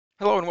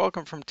Hello and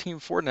welcome from Team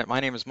Fortinet.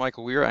 My name is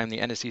Michael Weir. I'm the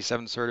NSE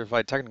 7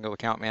 Certified Technical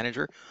Account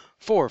Manager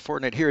for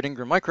Fortinet here at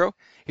Ingram Micro,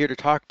 here to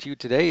talk to you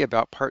today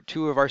about part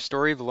 2 of our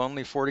story of the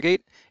Lonely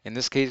FortiGate, in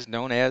this case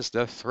known as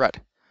the threat.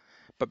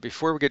 But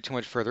before we get too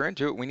much further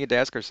into it, we need to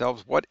ask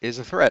ourselves, what is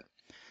a threat?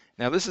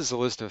 Now this is a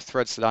list of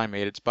threats that I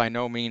made. It's by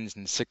no means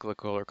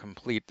encyclical or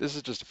complete. This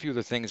is just a few of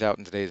the things out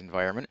in today's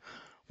environment.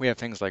 We have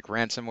things like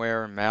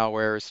ransomware,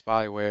 malware,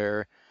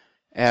 spyware,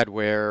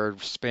 adware,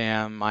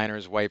 spam,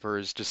 miners,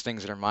 wipers, just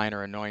things that are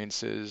minor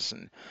annoyances.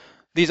 And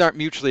these aren't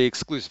mutually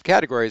exclusive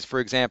categories. For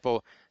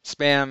example,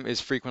 spam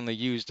is frequently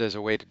used as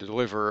a way to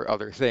deliver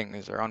other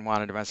things, or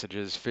unwanted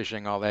messages,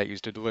 phishing, all that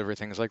used to deliver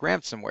things like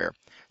ransomware.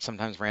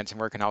 Sometimes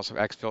ransomware can also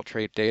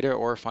exfiltrate data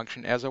or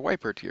function as a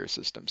wiper to your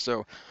system.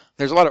 So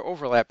there's a lot of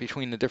overlap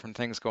between the different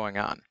things going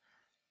on.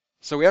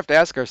 So we have to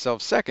ask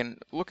ourselves, second,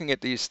 looking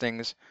at these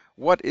things,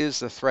 what is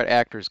the threat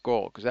actor's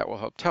goal? Because that will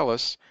help tell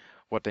us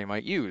what they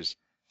might use.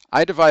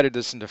 I divided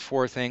this into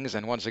 4 things,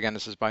 and once again,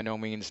 this is by no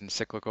means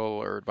encyclical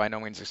or by no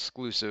means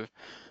exclusive.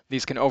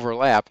 These can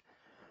overlap,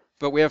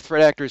 but we have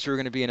threat actors who are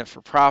going to be in it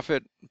for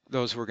profit,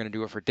 those who are going to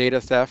do it for data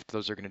theft,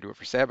 those who are going to do it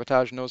for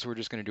sabotage, and those who are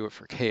just going to do it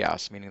for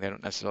chaos, meaning they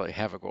don't necessarily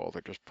have a goal.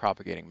 They're just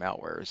propagating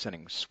malware,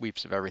 sending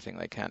sweeps of everything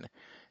they can.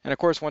 And of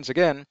course, once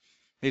again,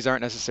 these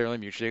aren't necessarily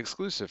mutually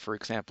exclusive. For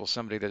example,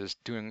 somebody that is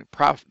doing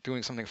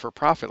something for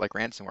profit like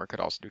ransomware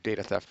could also do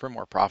data theft for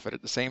more profit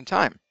at the same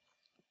time.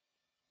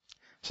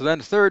 So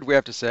then third, we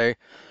have to say,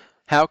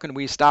 how can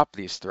we stop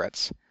these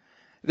threats?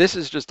 This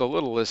is just a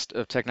little list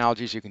of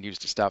technologies you can use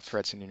to stop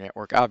threats in your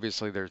network.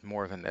 Obviously, there's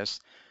more than this,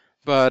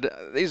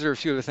 but these are a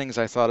few of the things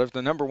I thought of.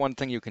 The number one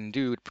thing you can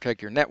do to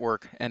protect your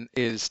network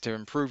is to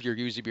improve your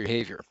user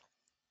behavior.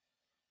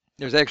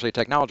 There's actually a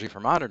technology for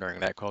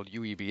monitoring that called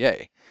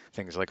UEBA,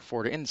 things like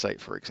FortiInsight,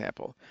 for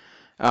example.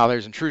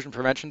 There's intrusion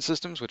prevention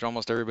systems, which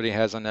almost everybody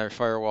has on their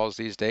firewalls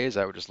these days.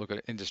 I would just look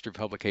at industry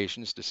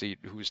publications to see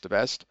who's the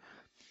best.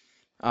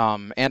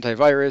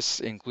 Antivirus,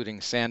 including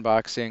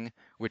sandboxing,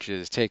 which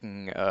is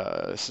taking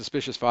a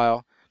suspicious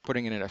file,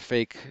 putting it in a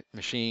fake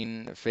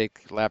machine, a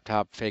fake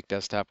laptop, fake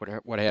desktop,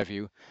 what have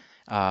you,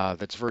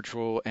 that's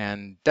virtual,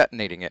 and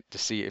detonating it to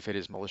see if it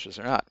is malicious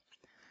or not.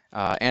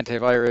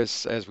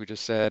 Antivirus, as we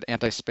just said,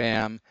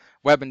 anti-spam,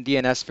 web and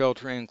DNS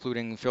filtering,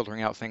 including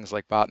filtering out things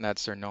like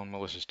botnets or known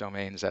malicious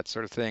domains, that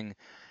sort of thing.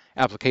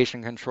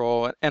 Application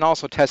control, and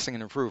also testing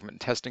and improvement,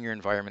 testing your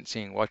environment,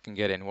 seeing what can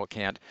get in, what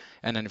can't,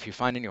 and then if you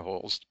find any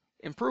holes,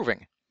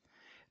 improving.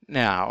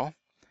 Now,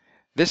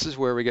 this is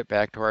where we get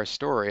back to our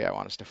story. I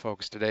want us to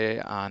focus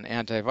today on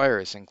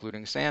antivirus,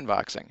 including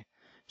sandboxing.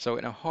 So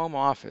in a home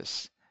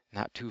office,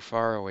 not too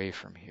far away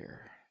from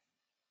here.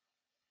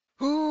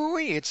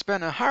 Ooh-wee, it's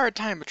been a hard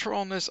time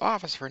patrolling this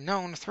office for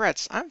known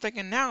threats. I'm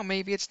thinking now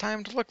maybe it's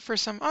time to look for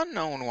some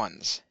unknown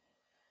ones.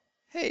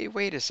 Hey,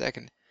 wait a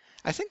second.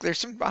 I think there's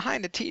something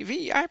behind the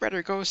TV. I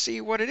better go see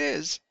what it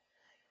is.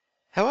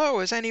 Hello,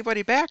 is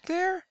anybody back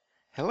there?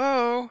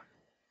 Hello?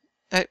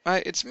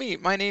 It's me.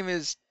 My name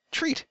is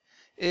Treat.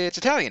 It's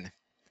Italian.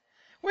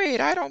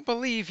 Wait, I don't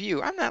believe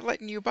you. I'm not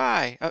letting you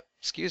by.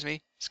 Excuse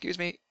me.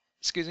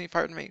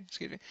 Pardon me.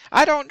 Excuse me.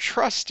 I don't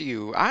trust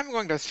you. I'm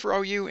going to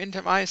throw you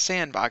into my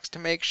sandbox to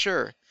make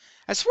sure.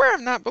 I swear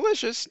I'm not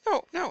malicious.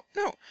 No.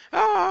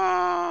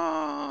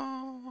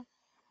 Oh.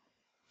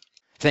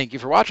 Thank you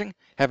for watching.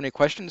 Have any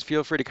questions,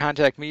 feel free to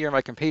contact me or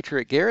my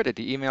compatriot Garrett at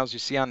the emails you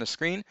see on the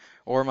screen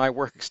or my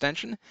work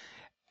extension.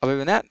 Other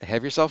than that,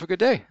 have yourself a good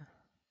day.